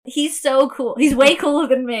He's so cool. He's way cooler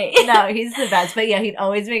than me. No, he's the best. But yeah, he'd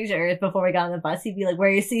always make sure before we got on the bus, he'd be like, wear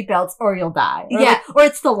your seatbelts or you'll die. Or Yeah. like, or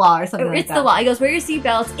it's the law or something like It's that. the law. He goes, wear your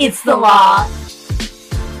seatbelts. It's the law.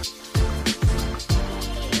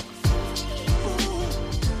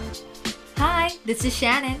 Hi, this is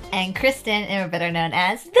Shannon. And Kristen, and we're better known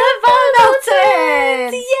as The Photo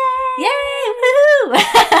Twins! Yay!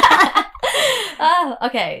 Woohoo! Oh,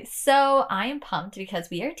 okay. So I am pumped because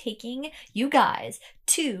we are taking you guys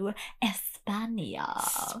to España.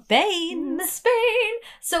 Spain. Spain.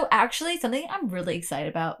 So actually, something I'm really excited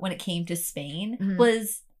about when it came to Spain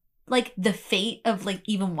was like the fate of like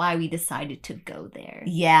even why we decided to go there.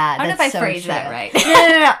 Yeah, I don't know if I phrased that right.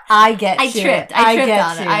 No. I get I you. tripped on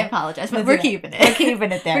it. I apologize, but we're keeping it. We're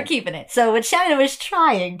keeping it there. We're keeping it. So what Shannon was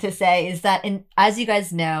trying to say is that, as you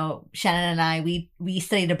guys know, Shannon and I, we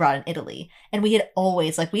studied abroad in Italy. And we had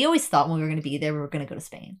always, we always thought when we were going to be there, we were going to go to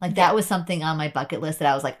Spain. That was something on my bucket list that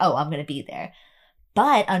I was like, oh, I'm going to be there.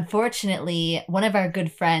 But unfortunately, one of our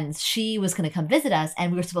good friends, she was going to come visit us,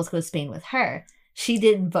 and we were supposed to go to Spain with her. She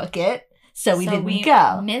didn't book it, so we didn't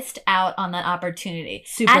go. Missed out on that opportunity.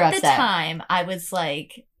 Super At upset. the time, I was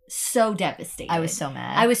like so devastated. I was so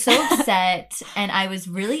mad. I was so upset and I was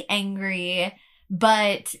really angry.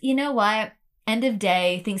 But you know what? End of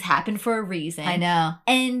day, things happen for a reason. I know.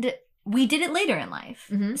 And we did it later in life.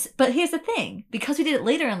 Mm-hmm. But here's the thing. Because we did it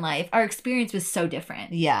later in life, our experience was so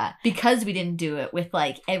different. Yeah. Because we didn't do it with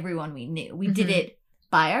everyone we knew. We did it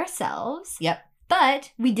by ourselves. Yep.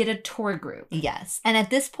 But we did a tour group. Yes. And at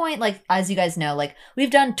this point, as you guys know,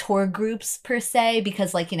 we've done tour groups per se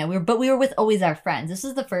because we were with always our friends. This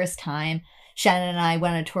was the first time Shannon and I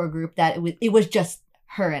went on a tour group that it was just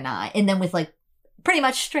her and I. And then with pretty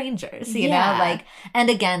much strangers, you know? And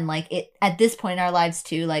again, at this point in our lives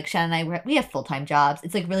too, Shannon and I, we have full-time jobs.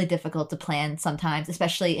 It's really difficult to plan sometimes,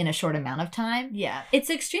 especially in a short amount of time. Yeah.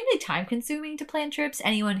 It's extremely time consuming to plan trips.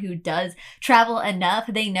 Anyone who does travel enough,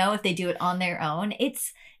 they know if they do it on their own,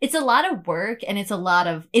 it's a lot of work and it's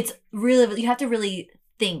really, you have to really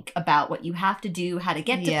think about what you have to do, how to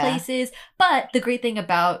get to places. But the great thing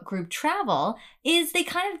about group travel is they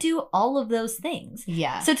kind of do all of those things.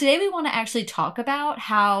 Yeah. So today we want to actually talk about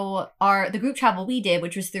how the group travel we did,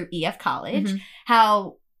 which was through EF College,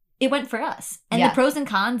 how it went for us and the pros and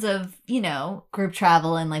cons of, group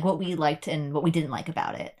travel and what we liked and what we didn't like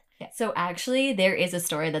about it. Yeah. So actually there is a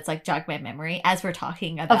story that's jogged my memory as we're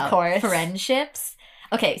talking about of course. friendships.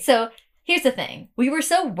 Okay, so here's the thing. We were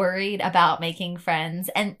so worried about making friends,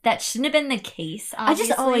 and that shouldn't have been the case, obviously. I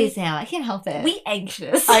just always am. I can't help it. We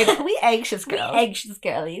anxious. We anxious girls. We anxious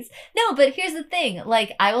girlies. No, but here's the thing.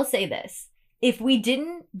 I will say this. If we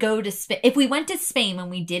didn't go to Spain, if we went to Spain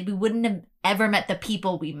when we did, we wouldn't have ever met the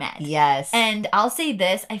people we met. Yes. And I'll say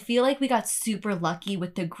this. I feel like we got super lucky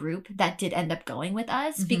with the group that did end up going with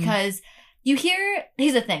us because here's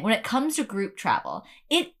the thing. When it comes to group travel,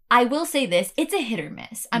 I will say this, it's a hit or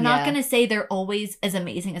miss. I'm not going to say they're always as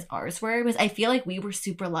amazing as ours were, because I feel like we were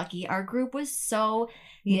super lucky. Our group was so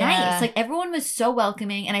nice. Everyone was so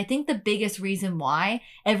welcoming. And I think the biggest reason why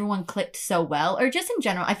everyone clicked so well, or just in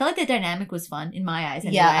general, I felt like the dynamic was fun in my eyes.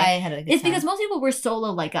 Anyway, yeah, I had a good time. It's because most people were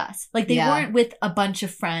solo like us. They weren't with a bunch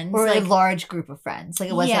of friends. Or a large group of friends.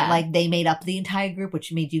 It wasn't they made up the entire group,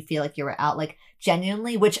 which made you feel like you were out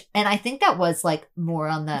genuinely, and I think that was more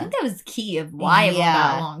on the... I think that was key of why everyone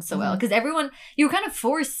got along so well. Because you were kind of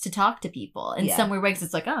forced to talk to people in some weird ways.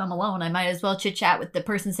 It's I'm alone. I might as well chit chat with the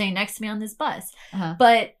person sitting next to me on this bus.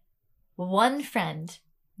 But one friend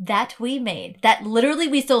that we made, that literally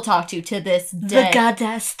we still talk to this day. The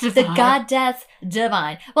goddess divine. The goddess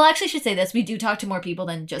divine. Well, actually, I should say this. We do talk to more people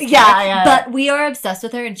than just her. Yeah. But we are obsessed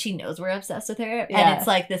with her, and she knows we're obsessed with her. Yeah. And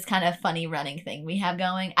it's this kind of funny running thing we have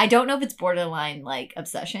going. I don't know if it's borderline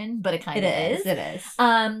obsession, but it kind of is. It is.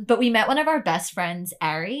 But we met one of our best friends,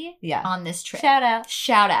 Ari, on this trip. Shout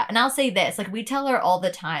out. And I'll say this, we tell her all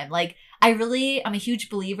the time, I'm a huge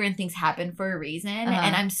believer in things happen for a reason.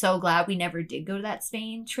 And I'm so glad we never did go to that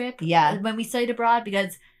Spain trip when we studied abroad,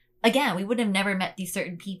 because again, we would have never met these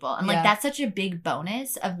certain people. And that's such a big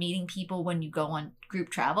bonus of meeting people when you go on group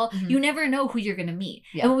travel. You never know who you're going to meet.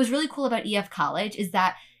 And what was really cool about EF College is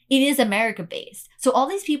that it is America based. So all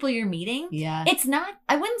these people you're meeting, it's not,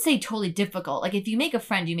 I wouldn't say totally difficult. If you make a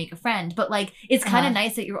friend, you make a friend. But it's kind of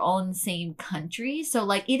nice that you're all in the same country. So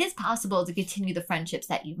it is possible to continue the friendships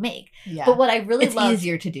that you make. Yeah. But what I really love... It's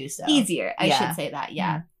easier to do so. Easier, I should say that,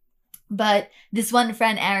 yeah. But this one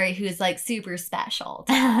friend, Ari, who's like super special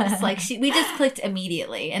to us, like we just clicked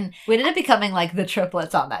immediately, and we ended up becoming like the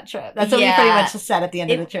triplets on that trip. That's what we pretty much said at the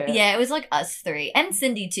end of the trip. Yeah, it was like us three and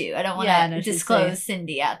Cindy too. I don't want to disclose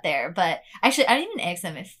Cindy out there, but actually, I didn't even ask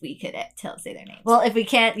them if we could say their names. Well, if we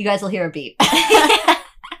can't, you guys will hear a beep.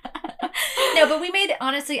 No, but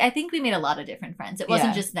honestly, I think we made a lot of different friends. It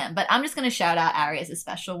wasn't just them. But I'm just going to shout out Ari as a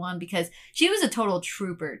special one because she was a total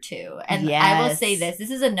trooper too. And I will say this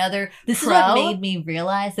is another This is what made me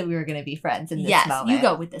realize that we were going to be friends in this moment. You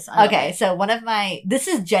go with this one. Okay, so this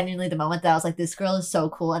is genuinely the moment that I was like, this girl is so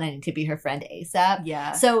cool and I need to be her friend ASAP.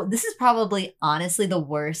 Yeah. So this is probably, honestly, the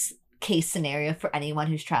worst case scenario for anyone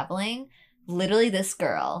who's traveling. Literally, this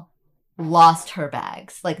girl lost her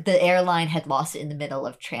bags. Like, the airline had lost it in the middle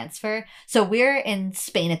of transfer. So we're in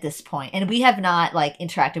Spain at this point, and we have not like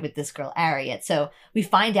interacted with this girl Ari yet. So we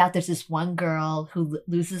find out there's this one girl who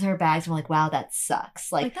loses her bags, and we're like, wow, that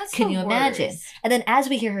sucks. Like that's can you imagine? And then as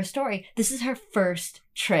we hear her story, this is her first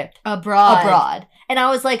trip abroad. And I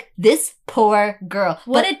was like, this poor girl.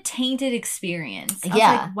 What a tainted experience. Yeah. I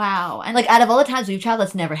was like, wow. And like, out of all the times we've traveled,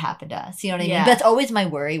 that's never happened to us. You know what I mean? That's always my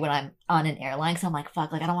worry when I'm on an airline. Because I'm like,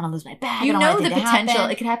 fuck, like, I don't want to lose my bag. You know the potential.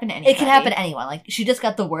 It could happen to anybody. It could happen to anyone. Like, she just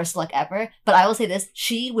got the worst luck ever. But I will say this.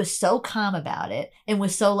 She was so calm about it. And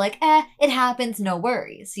was so like, it happens. No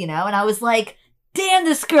worries. You know? And I was like, damn,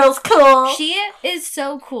 this girl's cool. She is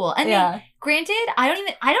so cool. And granted, I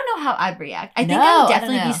don't know how I'd react. I think I would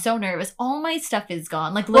definitely be so nervous. All my stuff is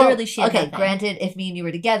gone. Like, literally, she had nothing. Granted, if me and you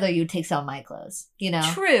were together, you'd take some of my clothes, you know?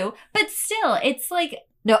 True. But still, it's like,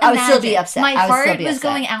 no, I would still be upset. My heart was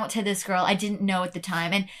going out to this girl. I didn't know at the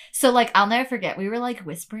time. And so, like, I'll never forget. We were, like,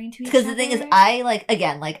 whispering to each other. Because the thing is,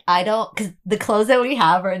 I don't, because the clothes that we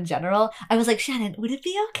have are in general, I was like, Shannon, would it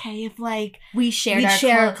be okay if, like, we share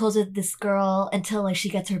our clothes with this girl until, like, she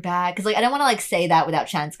gets her bag? Because, like, I don't want to, like, say that without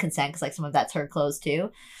Shannon's consent, because, like, some of that's her clothes,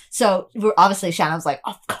 too. So, Shannon was like,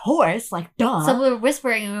 of course, like, duh. So, we were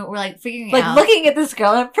whispering, and we're, like, figuring out. Like, looking at this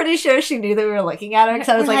girl, I'm pretty sure she knew that we were looking at her, because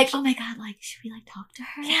I was like, oh my god, like, should we, like, talk to her?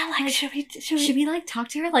 Yeah, like, should we like talk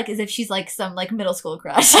to her like as if she's like some like middle school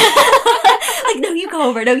crush? Like, no, you go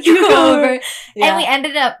over. No, you go over. Yeah. And we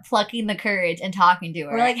ended up plucking the courage and talking to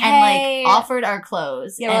her. We're like, hey. And like offered our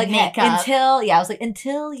clothes. Yeah, we're like, makeup.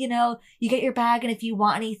 Until you know you get your bag, and if you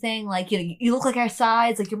want anything, like, you know, you look like our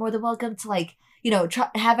size, like, you're more than welcome to, like, you know,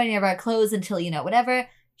 have any of our clothes until, you know, whatever.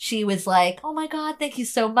 She was like, oh my god, thank you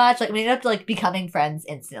so much. Like, we ended up like becoming friends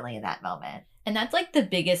instantly in that moment. And that's, like, the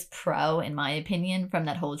biggest pro, in my opinion, from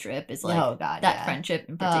that whole trip is, like, that friendship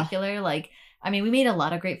in particular. Like, I mean, we made a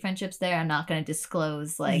lot of great friendships there. I'm not going to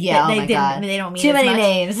disclose, like, they don't mean too many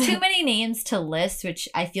names. Too many names to list, which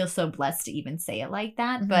I feel so blessed to even say it like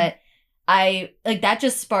that. Mm-hmm. But that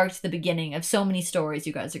just sparked the beginning of so many stories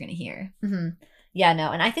you guys are going to hear. Mm-hmm. Yeah,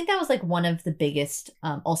 no. And I think that was, like, one of the biggest,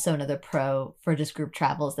 also another pro for just group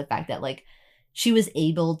travel is the fact that, like, she was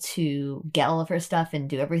able to get all of her stuff and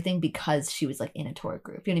do everything because she was, like, in a tour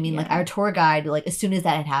group. You know what I mean? Yeah. Like, our tour guide, like, as soon as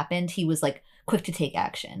that had happened, he was, like, quick to take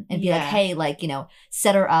action and be like, hey, like, you know,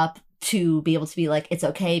 set her up to be able to be like, it's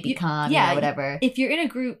okay, be calm, you know, whatever. If you're in a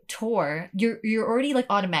group tour, you're already, like,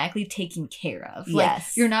 automatically taken care of. Like,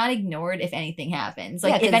 you're not ignored if anything happens.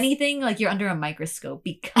 Like, if anything, like, you're under a microscope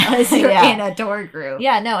because you're in a tour group.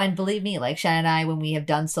 Yeah, no, and believe me, like, Shannon and I, when we have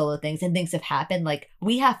done solo things and things have happened, like,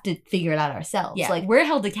 we have to figure it out ourselves. Yeah, like, we're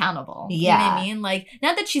held accountable. Yeah. You know what I mean? Like,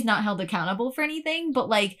 not that she's not held accountable for anything, but,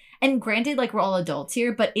 like, and granted, like, we're all adults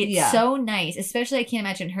here, but it's so nice, especially I can't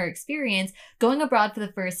imagine her experience, going abroad for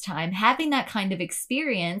the first time, having that kind of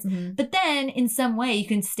experience, but then in some way you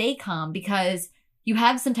can stay calm because you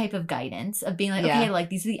have some type of guidance of being like, okay, like,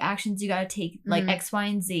 these are the actions you got to take, like, X, Y,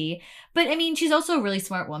 and Z. But I mean, she's also a really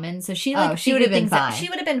smart woman, so she, like, she would have been fine. She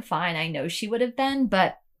would have been fine. I know she would have been,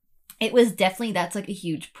 but it was definitely, that's, like, a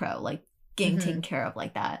huge pro, like, getting taken care of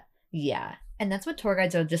like that. Yeah. And that's what tour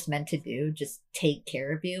guides are just meant to do, just take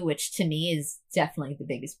care of you, which to me is definitely the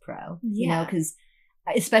biggest pro. You know, because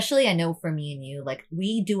especially I know for me and you, like,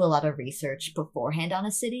 we do a lot of research beforehand on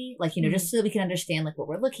a city, like, you know, just so that we can understand, like, what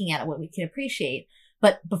we're looking at and what we can appreciate.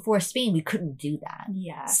 But before Spain, we couldn't do that.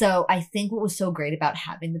 Yeah. So I think what was so great about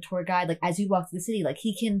having the tour guide, like, as you walk through the city, like,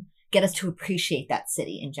 he can get us to appreciate that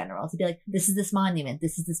city in general. To be like, this is this monument,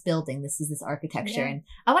 this is this building, this is this architecture. And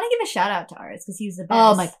I want to give a shout out to ours because he was the best.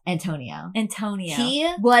 Oh my, Antonio. He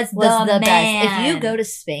was the best. If you go to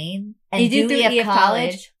Spain and do EF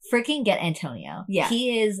college, freaking get Antonio. Yeah.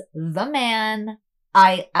 He is the man.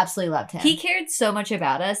 I absolutely loved him. He cared so much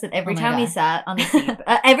about us that every time we sat on the seat,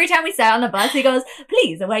 every time we sat on the bus, he goes,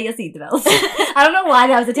 please wear your seatbelts. I don't know why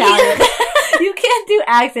that was Italian. You can't do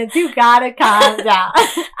accents. You gotta calm down.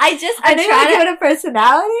 I know you're doing a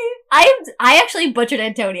personality. I actually butchered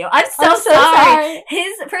Antonio. I'm so sorry.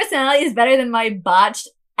 His personality is better than my botched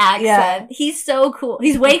accent. Yeah. He's so cool.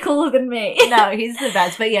 He's way cooler than me. No, he's the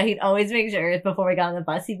best. But yeah, he'd always make sure before we got on the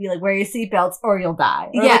bus, he'd be like, wear your seatbelts or you'll die.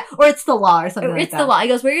 Or yeah. Like, or it's the law or something like that. It's the law. He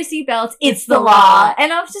goes, wear your seatbelts. It's the law.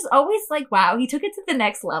 And I was just always like, wow, he took it to the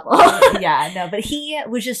next level. Yeah, no, but he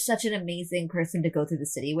was just such an amazing person to go through the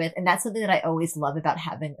city with. And that's something that I always love about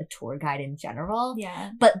having a tour guide in general.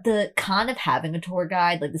 Yeah. But the con of having a tour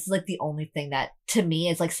guide, like this is like the only thing that to me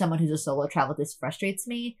is like someone who's a solo traveler, this frustrates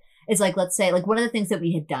me. Is like, let's say, like one of the things that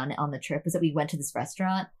we had done on the trip is that we went to this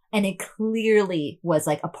restaurant and it clearly was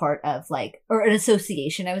like a part of like, or an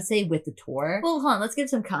association, I would say, with the tour. Well, hold on, let's give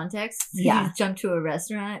some context. Yeah. You jump to a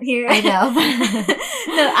restaurant here. I know.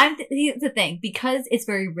 No, here's the thing, because it's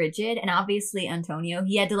very rigid and obviously Antonio,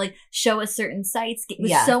 he had to like show us certain sites. It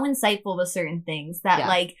was so insightful with certain things that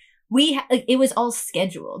like, it was all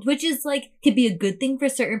scheduled, which is like, could be a good thing for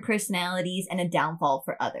certain personalities and a downfall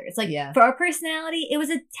for others. Like for our personality, it was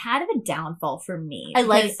a tad of a downfall for me. I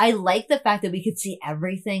like the fact that we could see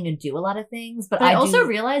everything and do a lot of things, but I also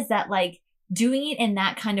realized that like, doing it in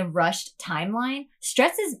that kind of rushed timeline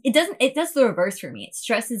it does the reverse for me. It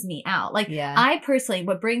stresses me out. Like I personally,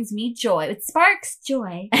 what brings me joy, what sparks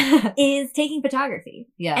joy is taking photography.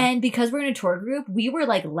 Yeah. And because we're in a tour group, we were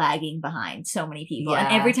like lagging behind so many people. And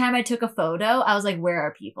every time I took a photo, I was like, where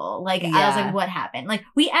are people? Like, I was like, what happened? Like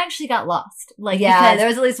we actually got lost. Like, because there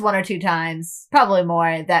was at least 1 or 2 times, probably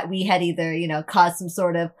more, that we had either, caused some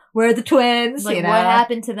sort of, where are the twins? Like, what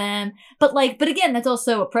happened to them? But again, that's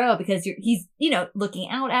also a pro because he's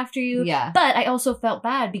looking out after you. Yeah. But I also felt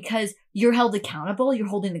bad because you're held accountable. You're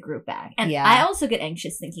holding the group back. And I also get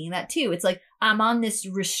anxious thinking that too. It's like, I'm on this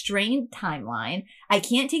restrained timeline. I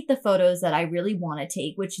can't take the photos that I really want to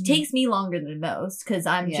take, which takes me longer than most because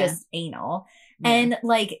I'm just anal. Yeah. And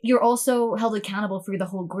like, you're also held accountable for the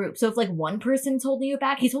whole group. So if like one person's holding you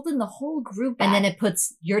back, he's holding the whole group back. And then it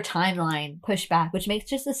puts your timeline pushed back, which makes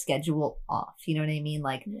just the schedule off. You know what I mean?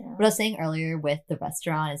 Like what I was saying earlier with the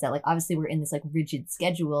restaurant is that like, obviously we're in this like rigid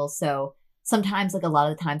schedule. So sometimes like a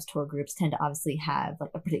lot of the times tour groups tend to obviously have like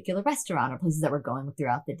a particular restaurant or places that we're going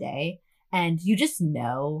throughout the day. And you just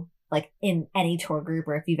know, like in any tour group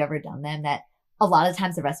or if you've ever done them, that a lot of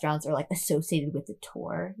times the restaurants are like associated with the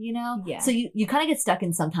tour, Yeah. So you kind of get stuck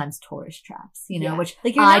in sometimes tourist traps, which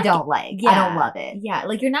like I don't like. Yeah. I don't love it. Yeah.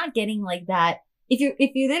 Like you're not getting like that. If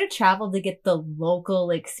you're there to travel to get the local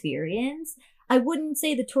experience, I wouldn't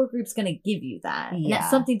say the tour group's going to give you that. Yeah. That's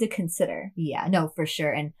something to consider. Yeah, no, for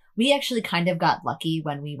sure. And we actually kind of got lucky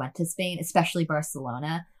when we went to Spain, especially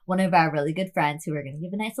Barcelona. One of our really good friends who we're going to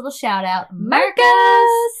give a nice little shout out, Marcos.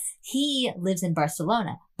 He lives in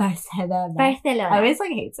Barcelona. Barcelona. I always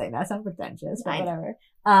hate saying that. Sounds pretentious, but whatever.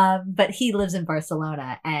 But he lives in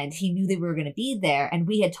Barcelona and he knew that we were going to be there. And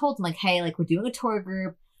we had told him like, hey, like we're doing a tour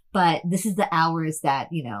group, but this is the hours that,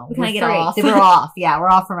 we kind of get off. We're off. Yeah, we're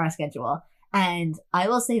off from our schedule. And I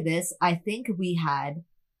will say this, I think we had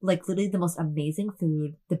like literally the most amazing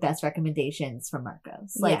food, the best recommendations from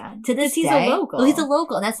Marcos. Like to this day. He's a local. Well, he's a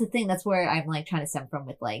local. And that's the thing. That's where I'm like trying to stem from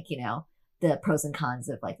with like, the pros and cons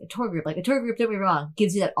of like a tour group. Like a tour group, don't be wrong,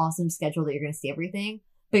 gives you that awesome schedule that you're going to see everything,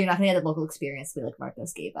 but you're not going to get that local experience like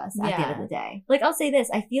Marcos gave us at the end of the day. Like I'll say this,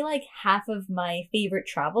 I feel like half of my favorite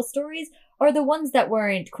travel stories are the ones that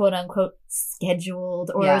weren't quote unquote scheduled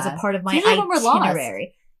or as a part of my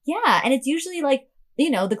itinerary. Yeah. And it's usually like,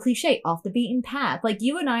 the cliche, off the beaten path. Like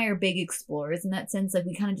you and I are big explorers in that sense. Like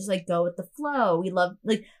we kind of just like go with the flow. We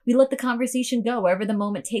let the conversation go wherever the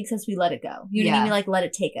moment takes us. We let it go. You know what I mean? We like let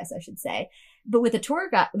it take us, I should say. But with a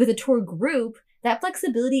tour group, that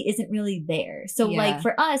flexibility isn't really there. So like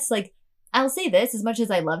for us, like I'll say this, as much as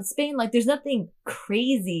I love Spain, like there's nothing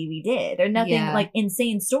crazy we did or nothing like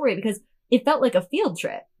insane story because it felt like a field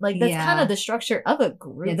trip. Like that's kind of the structure of a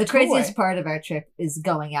group. Yeah, the craziest part of our trip is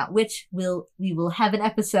going out, which we will have an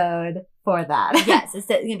episode for that. Yes, it's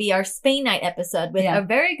going to be our Spain night episode with a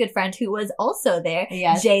very good friend who was also there,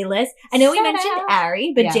 Jayless. I know we mentioned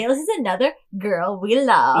Ari, but Jayless is another girl we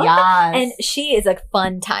love. Yes. And she is a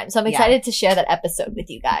fun time. So I'm excited to share that episode with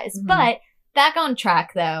you guys. Mm-hmm. But back on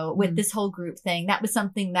track though, with this whole group thing, that was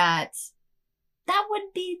something that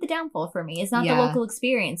would be the downfall for me. It's not the local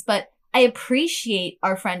experience, but I appreciate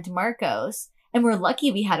our friend Marcos, and we're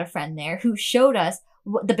lucky we had a friend there who showed us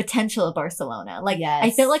the potential of Barcelona. Like, I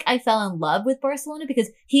feel like I fell in love with Barcelona because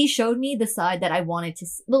he showed me the side that I wanted to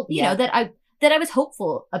see, that I was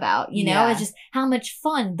hopeful about, it's just how much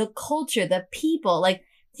fun, the culture, the people, like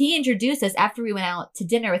he introduced us after we went out to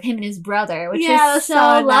dinner with him and his brother, which was so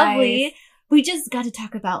lovely. Nice. we just got to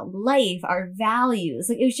talk about life, our values.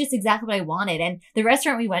 Like, it was just exactly what I wanted. And the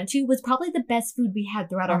restaurant we went to was probably the best food we had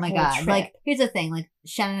throughout our whole trip. Like, here's the thing. Like,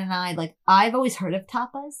 Shannon and I, like, I've always heard of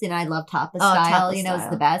tapas. You know, I love tapas style. You know, it's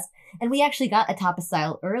the best. And we actually got a tapas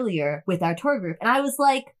style earlier with our tour group. And I was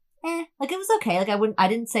like, like, it was okay. Like, I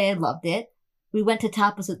didn't say I loved it. We went to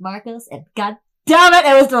tapas with Marcos, and God damn it,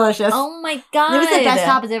 it was delicious. Oh my God. It was the best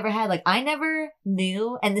tapas I ever had. Like, I never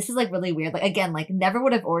knew, and this is like really weird. Like, again, like, never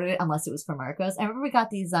would have ordered it unless it was for Marcos. I remember we got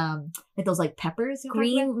these, like those like peppers.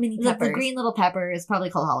 Green mini peppers. The green little peppers, probably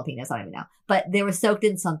called jalapenos, I don't even know. But they were soaked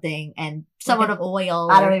in something and somewhat like of oil.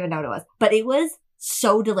 I don't even know what it was. But it was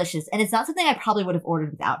so delicious. And it's not something I probably would have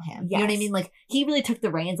ordered without him. Yes. You know what I mean? Like, he really took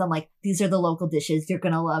the reins on like, these are the local dishes. You're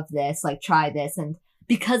gonna love this. Like, try this. And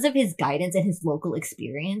because of his guidance and his local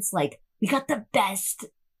experience, like, we got the best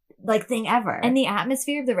like thing ever. And the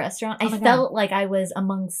atmosphere of the restaurant, I felt like I was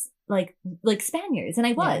amongst like Spaniards, and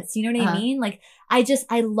I was, you know what I mean? Like,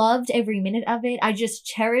 I loved every minute of it. I just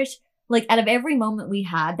cherished, like, out of every moment we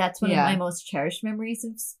had, that's one of my most cherished memories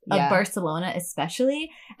of Barcelona,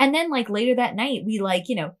 especially. And then, like, later that night, we, like,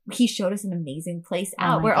 you know, he showed us an amazing place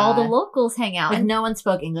out where all the locals hang out. Like, and no one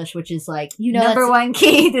spoke English, which is, like, you know, number one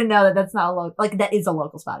key to know that that's not a local, like, that is a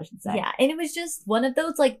local spot, I should say. Yeah, and it was just one of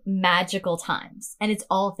those, like, magical times. And it's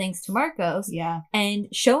all thanks to Marcos. Yeah. And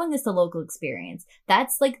showing us the local experience.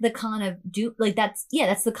 That's, like, the con of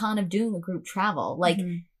that's the con of doing a group travel. Like,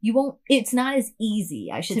 you won't, it's not as easy,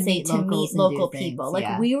 I should say, to meet local people.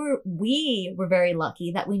 Like, we were very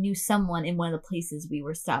lucky that we knew someone in one of the places we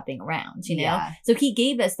were stopping around, you know? So he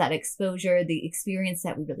gave us that exposure, the experience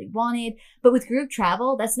that we really wanted. But with group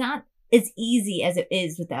travel, that's not as easy as it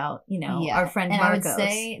is without, you know, our friend Marcos. I would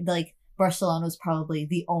say, like, Barcelona was probably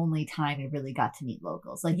the only time we really got to meet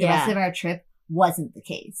locals. Like, the rest of our trip wasn't the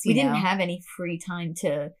case. We didn't have any free time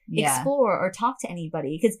to explore or talk to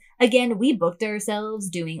anybody. Because, again, we booked ourselves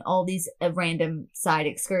doing all these random side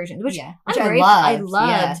excursions, which I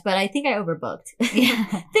loved, but I think I overbooked.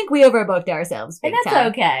 I think we overbooked ourselves big and that's time.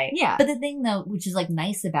 okay. Yeah. But the thing, though, which is, like,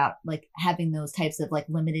 nice about, like, having those types of, like,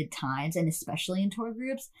 limited times, and especially in tour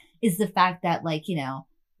groups, is the fact that, like, you know,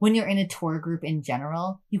 when you're in a tour group in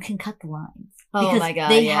general, you can cut the lines. Oh my God.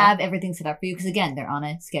 They have everything set up for you. Because again, they're on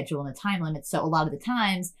a schedule and a time limit. So a lot of the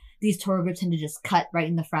times, these tour groups tend to just cut right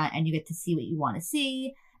in the front and you get to see what you want to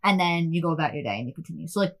see. And then you go about your day and you continue.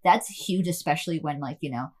 So, like, that's huge, especially when, like, you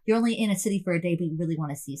know, you're only in a city for a day, but you really want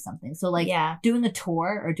to see something. So, like, doing a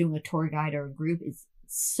tour or doing a tour guide or a group is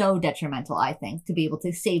so detrimental, I think, to be able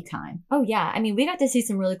to save time. Oh yeah, I mean, we got to see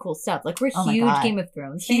some really cool stuff. Like, we're huge Game of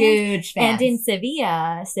Thrones fans. Huge fans. And in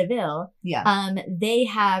Seville, they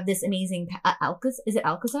have this amazing is it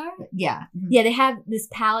Alcazar? Yeah, yeah. They have this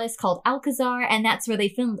palace called Alcazar, and that's where they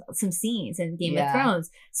filmed some scenes in Game of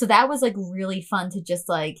Thrones. So that was like really fun to just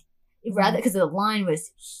like. Rather, because the line was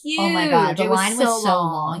huge. Oh my God, the line was so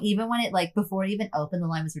long. Even when it, like, before it even opened, the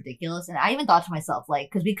line was ridiculous. And I even thought to myself, like,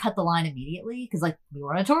 because we cut the line immediately, because, like, we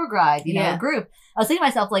were on a tour guide, you know, a group. I was thinking to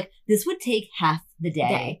myself, like, this would take half the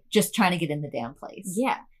day just trying to get in the damn place.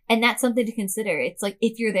 Yeah. And that's something to consider. It's like,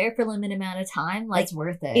 if you're there for a limited amount of time, like, it's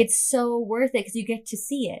worth it. It's so worth it because you get to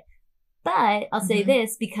see it. But I'll say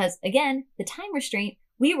this because, again, the time restraint,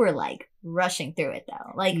 we were like rushing through it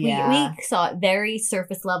though. Like we saw it very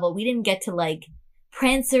surface level. We didn't get to like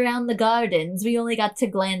prance around the gardens. We only got to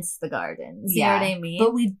glance the gardens. You know what I mean?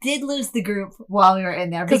 But we did lose the group while we were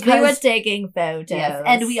in there because we were taking photos. Yes,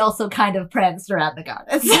 and we also kind of pranced around the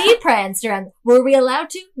gardens. We pranced around. Were we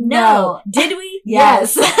allowed to? No. Did we?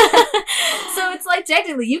 Yes. So it's like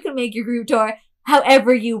technically you can make your group tour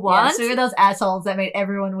however you want. Yeah, so we were those assholes that made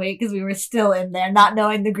everyone wait because we were still in there, not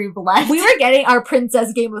knowing the group left. We were getting our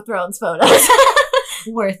Princess Game of Thrones photos.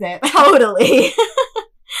 Worth it. Totally.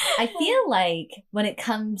 I feel like when it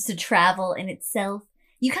comes to travel in itself,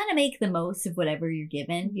 you kind of make the most of whatever you're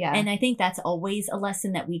given. Yeah. And I think that's always a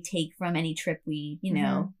lesson that we take from any trip we, you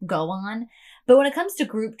know, go on. But when it comes to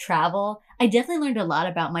group travel, I definitely learned a lot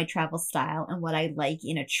about my travel style and what I like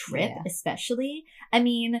in a trip, especially. I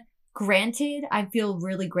mean, granted, I feel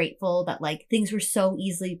really grateful that like things were so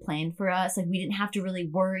easily planned for us. Like we didn't have to really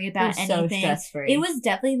worry about anything. So stress-free. It was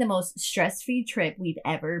definitely the most stress-free trip we've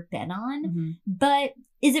ever been on. But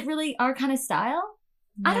is it really our kind of style?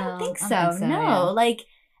 No, I don't think so. No. Like,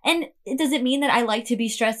 and does it mean that I like to be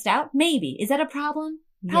stressed out? Maybe. Is that a problem?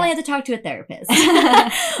 Probably have to talk to a therapist. But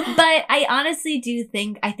I honestly do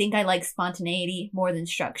think I like spontaneity more than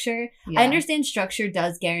structure. I understand structure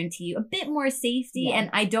does guarantee you a bit more safety,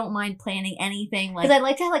 and I don't mind planning anything. Like, because I'd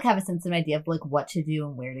like to have a sense of idea of like what to do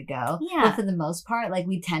and where to go. Yeah. But for the most part, like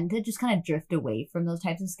we tend to just kind of drift away from those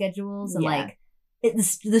types of schedules and like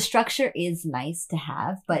the structure is nice to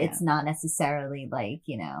have, but it's not necessarily like,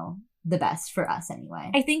 you know, the best for us anyway.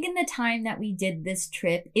 I think in the time that we did this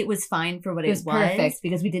trip, it was fine for what it was. Perfect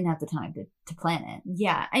because we didn't have the time to plan it.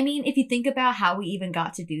 Yeah. I mean, if you think about how we even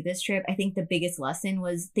got to do this trip, I think the biggest lesson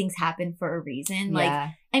was things happen for a reason. Like,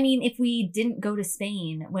 I mean, if we didn't go to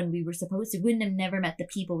Spain when we were supposed to, we wouldn't have never met the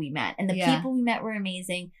people we met. And the people we met were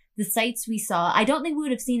amazing. The sights we saw, I don't think we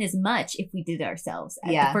would have seen as much if we did it ourselves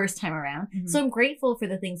the first time around. Mm-hmm. So I'm grateful for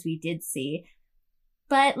the things we did see.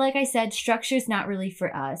 But like I said, structure's not really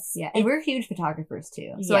for us. Yeah, and we're huge photographers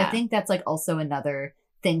too. So I think that's like also another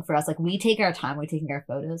thing for us. Like we take our time, we're taking our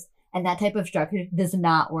photos, and that type of structure does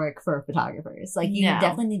not work for photographers. Like you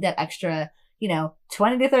definitely need that extra, you know,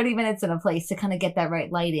 20 to 30 minutes in a place to kind of get that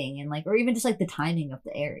right lighting and like, or even just like the timing of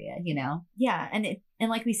the area, you know? Yeah. And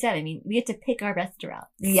like we said, I mean, we get to pick our restaurants.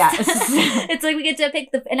 Yeah. It's like we get to pick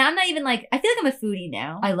and I'm not even like, I feel like I'm a foodie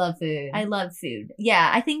now. I love food. I love food. Yeah.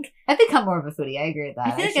 I think I've become more of a foodie. I agree with that.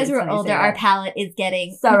 I feel like as we're older, our palate is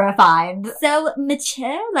getting so refined. So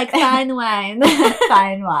mature, like fine wine.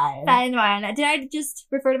 Fine wine. Fine wine. Did I just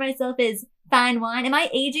refer to myself as fine wine? Am I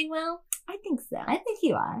aging well? I think so. I think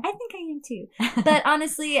you are. I think I am too. But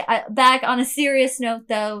honestly, back on a serious note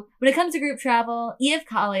though, when it comes to group travel, EF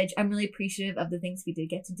College, I'm really appreciative of the things we did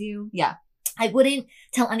get to do. Yeah. I wouldn't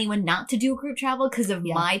tell anyone not to do group travel because of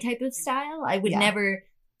my type of style. I would never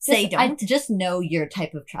say don't. Just know your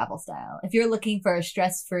type of travel style. If you're looking for a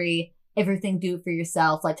stress-free, everything do it for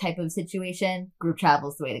yourself, like type of situation, group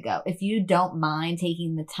travel is the way to go. If you don't mind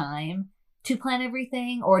taking the time to plan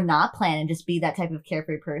everything or not plan and just be that type of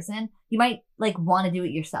carefree person, you might like want to do it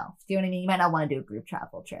yourself. Do you know what I mean? You might not want to do a group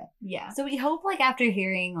travel trip. Yeah. So we hope like after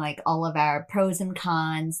hearing like all of our pros and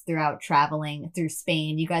cons throughout traveling through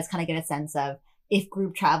Spain, you guys kind of get a sense of if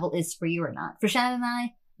group travel is for you or not. For Shannon and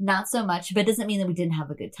I, not so much, but it doesn't mean that we didn't have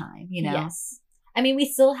a good time, you know? Yes. I mean, we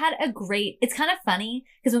still had it's kind of funny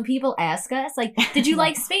because when people ask us, like, did you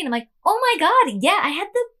like Spain? I'm like, oh my God, yeah, I had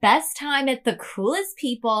the best time, met the coolest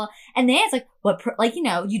people. And they ask, like, you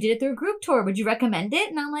know, you did it through a group tour. Would you recommend it?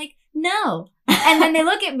 And I'm like, no. And then they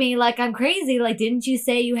look at me like I'm crazy. Like, didn't you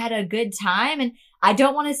say you had a good time? And I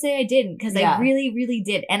don't want to say I didn't because I really, really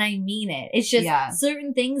did. And I mean it. It's just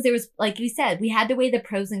certain things. There was, like you said, we had to weigh the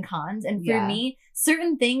pros and cons. And for me,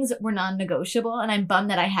 certain things were non-negotiable. And I'm bummed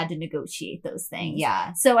that I had to negotiate those things.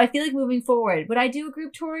 Yeah. So I feel like moving forward, would I do a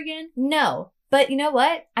group tour again? No. But you know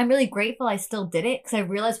what? I'm really grateful I still did it because I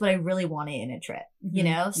realized what I really wanted in a trip, you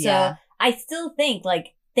know? So I still think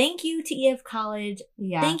like, thank you to EF College.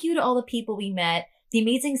 Yeah. Thank you to all the people we met. The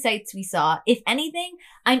amazing sights we saw. If anything,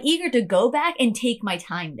 I'm eager to go back and take my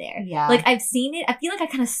time there. Yeah. Like, I've seen it. I feel like I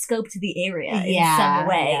kind of scoped the area in some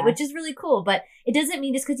way, which is really cool. But it doesn't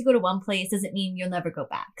mean just because you go to one place doesn't mean you'll never go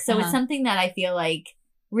back. So it's something that I feel like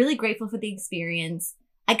really grateful for the experience.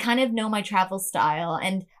 I kind of know my travel style.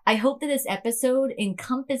 And I hope that this episode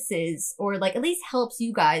encompasses or like at least helps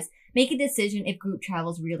you guys make a decision if group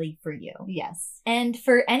travel is really for you. Yes. And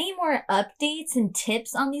for any more updates and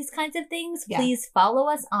tips on these kinds of things, please follow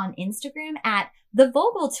us on Instagram at The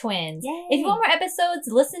Vogel Twins. Yay. If you want more episodes,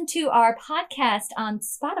 listen to our podcast on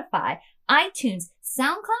Spotify, iTunes,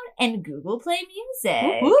 SoundCloud, and Google Play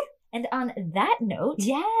Music. Whoop, whoop. And on that note,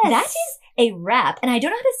 yes, that is a wrap. And I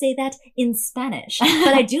don't know how to say that in Spanish,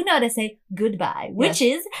 but I do know how to say goodbye, which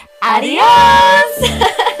is adios!